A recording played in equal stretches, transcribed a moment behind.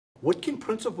What can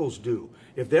principals do?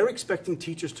 If they're expecting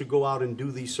teachers to go out and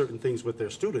do these certain things with their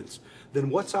students,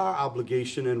 then what's our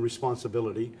obligation and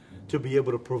responsibility to be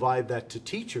able to provide that to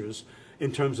teachers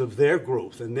in terms of their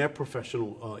growth and their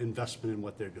professional investment in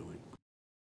what they're doing?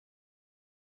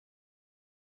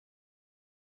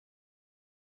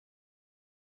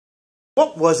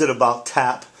 What was it about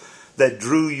TAP that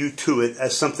drew you to it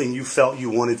as something you felt you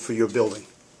wanted for your building?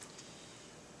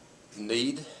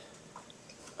 Need.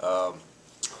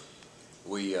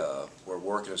 We were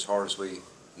working as hard as we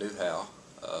knew how.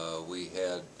 We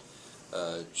had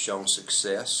shown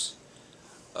success.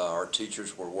 Our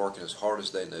teachers were working as hard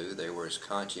as they knew. They were as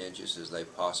conscientious as they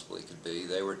possibly could be.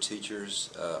 They were teachers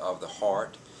of the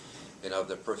heart and of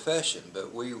the profession.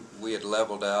 But we had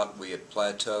leveled out. We had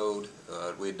plateaued.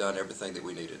 We had done everything that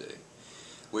we needed to do.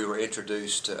 We were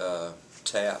introduced to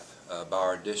TAP by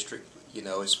our district. You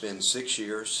know, it's been 6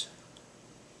 years,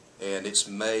 and it's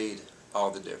made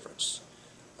all the difference.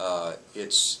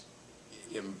 It's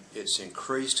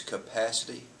increased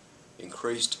capacity,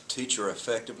 increased teacher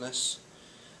effectiveness,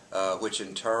 which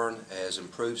in turn has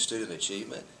improved student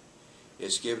achievement.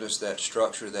 It's given us that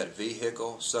structure, that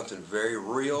vehicle, something very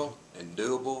real and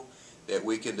doable that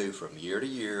we can do from year to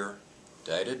year,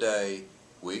 day to day,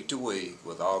 week to week,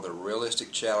 with all the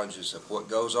realistic challenges of what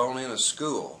goes on in a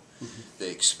school, the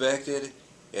expected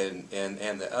and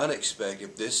the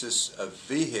unexpected. This is a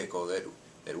vehicle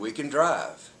that we can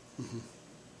drive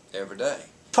every day.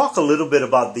 Talk a little bit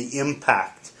about the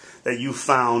impact that you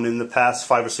found in the past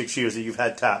 5 or 6 years that you've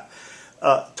had TAP.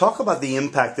 Talk about the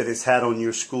impact that it's had on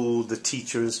your school, the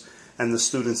teachers, and the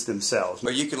students themselves.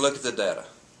 Well, you can look at the data,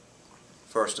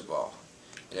 first of all,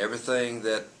 and everything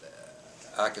that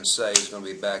I can say is going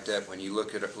to be backed up when you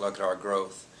look at our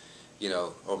growth, you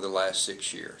know, over the last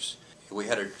 6 years. We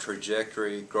had a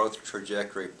growth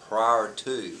trajectory prior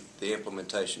to the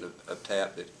implementation of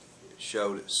TAP that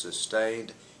showed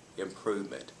sustained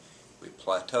improvement. We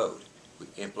plateaued. We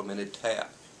implemented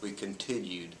TAP. We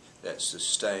continued that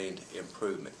sustained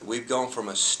improvement. We've gone from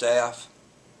a staff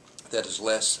that is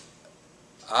less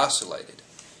isolated,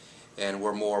 and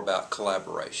we're more about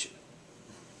collaboration,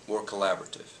 more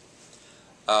collaborative.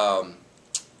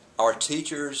 Our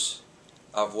teachers,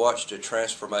 I've watched a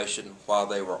transformation while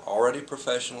they were already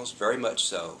professionals, very much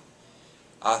so.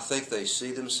 I think they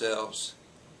see themselves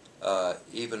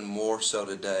even more so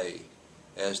today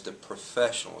as the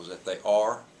professionals that they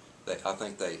are. I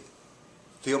think they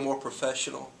feel more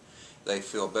professional, they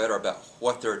feel better about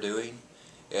what they're doing,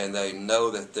 and they know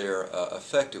that they're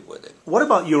effective with it. What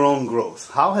about your own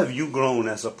growth? How have you grown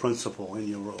as a principal in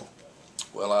your role?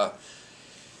 Well,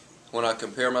 when I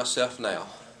compare myself now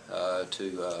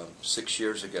to 6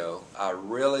 years ago, I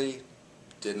really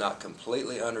did not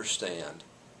completely understand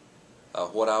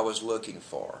what I was looking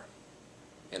for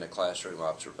in a classroom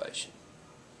observation.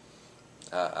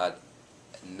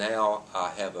 Now I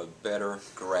have a better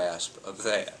grasp of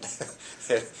that.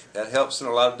 That helps in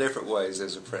a lot of different ways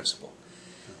as a principal.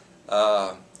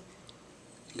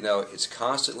 You know, it's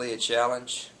constantly a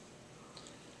challenge.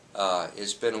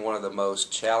 It's been one of the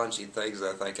most challenging things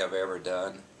I think I've ever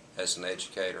done as an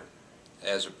educator,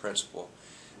 as a principal.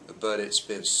 But it's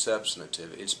been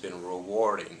substantive. It's been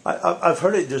rewarding. I've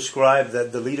heard it described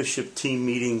that the leadership team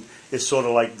meeting is sort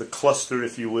of like the cluster,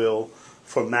 if you will,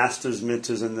 for masters,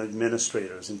 mentors, and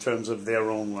administrators in terms of their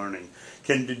own learning.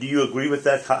 Do you agree with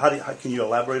that? Can you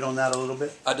elaborate on that a little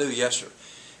bit? I do, yes, sir.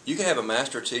 You can have a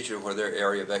master teacher where their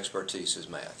area of expertise is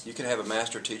math. You can have a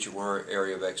master teacher where their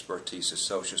area of expertise is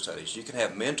social studies. You can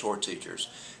have mentor teachers.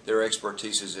 Their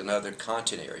expertise is in other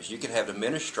content areas. You can have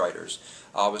administrators,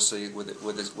 obviously,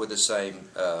 with the same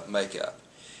makeup.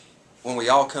 When we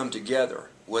all come together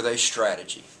with a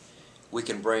strategy, we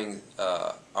can bring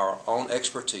our own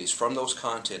expertise from those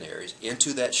content areas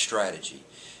into that strategy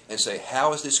and say,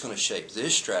 how is this going to shape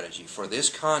this strategy for this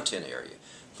content area,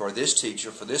 for this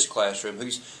teacher, for this classroom?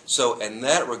 So in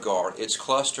that regard, it's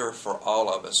cluster for all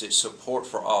of us. It's support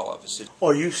for all of us.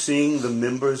 Are you seeing the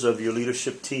members of your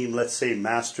leadership team, let's say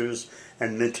masters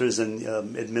and mentors and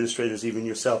administrators, even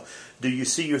yourself, do you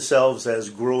see yourselves as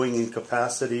growing in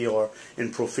capacity or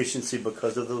in proficiency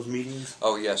because of those meetings?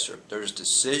 Oh, yes, sir. There's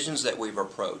decisions that we've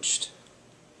approached,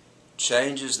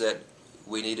 changes that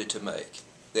we needed to make,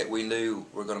 that we knew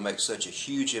were going to make such a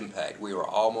huge impact, we were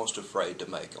almost afraid to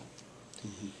make them.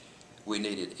 We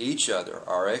needed each other,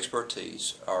 our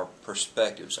expertise, our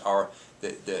perspectives,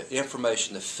 the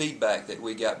information, the feedback that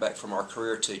we got back from our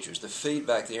career teachers, the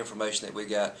feedback, the information that we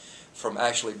got from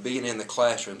actually being in the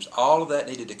classrooms. All of that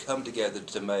needed to come together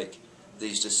to make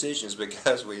these decisions,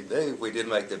 because we knew if we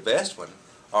didn't make the best one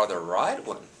or the right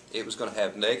one, it was going to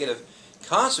have negative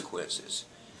consequences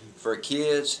for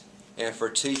kids and for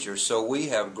teachers. So we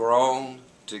have grown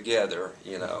together,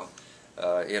 you know,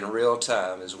 in real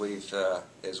time as we've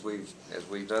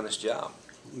done this job.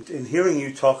 In hearing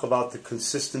you talk about the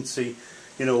consistency,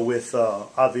 you know, with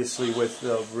obviously with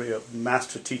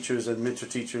master teachers and mentor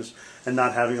teachers and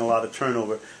not having a lot of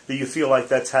turnover, do you feel like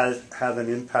that's have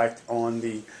an impact on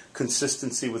the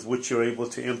consistency with which you're able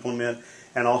to implement,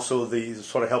 and also the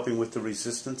sort of helping with the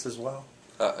resistance as well?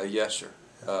 Yes,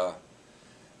 sir.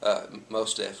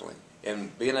 Most definitely.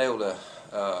 And being able to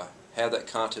have that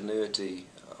continuity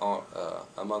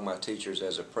among my teachers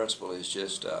as a principal is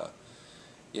just,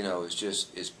 you know,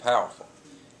 is powerful.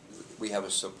 We have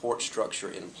a support structure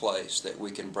in place that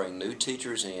we can bring new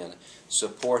teachers in,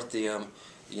 support them,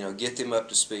 you know, get them up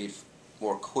to speed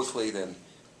more quickly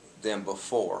than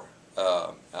before.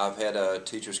 I've had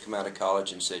teachers come out of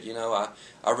college and said, you know,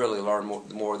 I really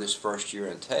learned more this first year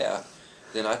in TAP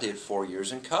than I did 4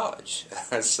 years in college.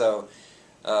 So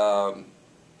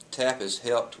TAP has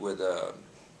helped with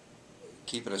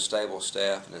keeping a stable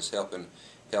staff and has helped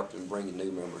in bringing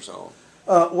new members on.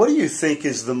 What do you think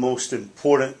is the most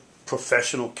important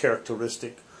professional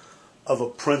characteristic of a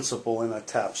principal in a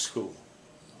TAP school?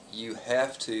 You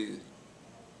have to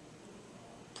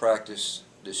practice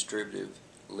distributive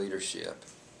leadership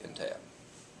in TAP.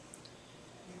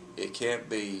 It can't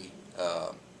be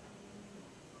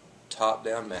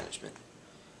top-down management.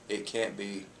 It can't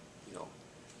be, you know,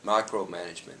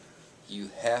 micromanagement. You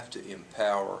have to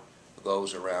empower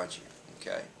those around you.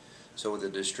 Okay, so with the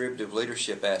distributive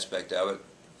leadership aspect of it,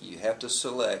 you have to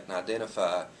select and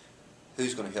identify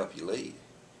who's going to help you lead.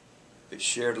 If it's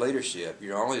shared leadership,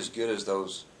 you're only as good as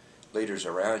those leaders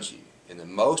around you. And the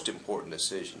most important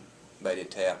decision made in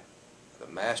TAP are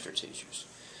the master teachers.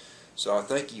 So I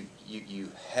think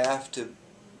you have to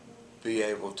be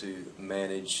able to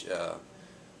manage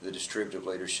the distributive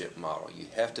leadership model. You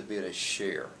have to be able to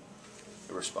share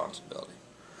the responsibility.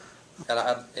 And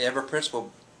every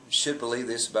principal should believe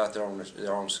this about their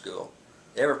own school.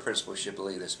 Every principal should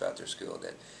believe this about their school,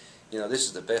 that, you know, this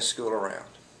is the best school around.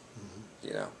 Mm-hmm.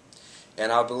 You know,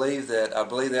 and I believe that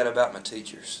about my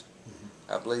teachers.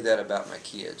 Mm-hmm. I believe that about my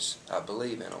kids. I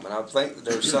believe in them, and I think that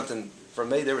there was something for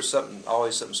me. There was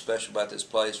always something special about this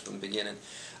place from the beginning.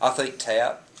 I think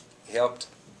TAP helped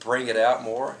bring it out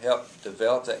more, helped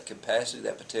develop that capacity,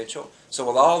 that potential. So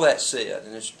with all that said,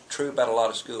 and it's true about a lot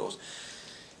of schools,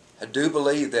 I do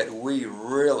believe that we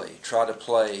really try to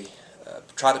pay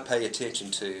attention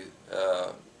to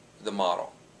the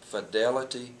model,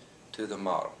 fidelity to the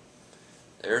model.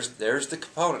 There's the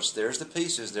components, there's the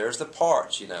pieces, there's the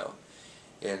parts, you know,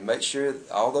 and make sure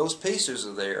all those pieces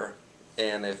are there.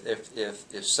 And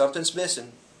if something's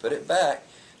missing, put it back.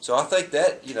 So I think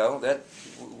that, you know,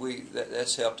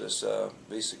 that's helped us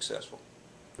be successful.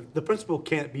 The principal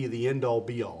can't be the end-all,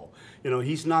 be-all. You know,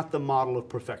 he's not the model of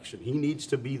perfection. He needs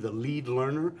to be the lead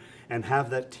learner and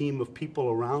have that team of people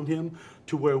around him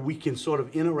to where we can sort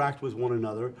of interact with one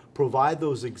another, provide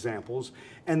those examples,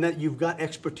 and that you've got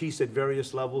expertise at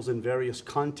various levels in various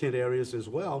content areas as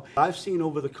well. I've seen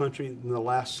over the country in the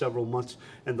last several months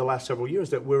and the last several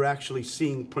years that we're actually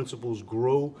seeing principals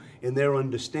grow in their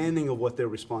understanding of what their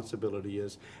responsibility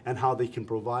is and how they can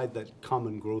provide that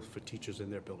common growth for teachers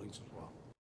in their buildings as well.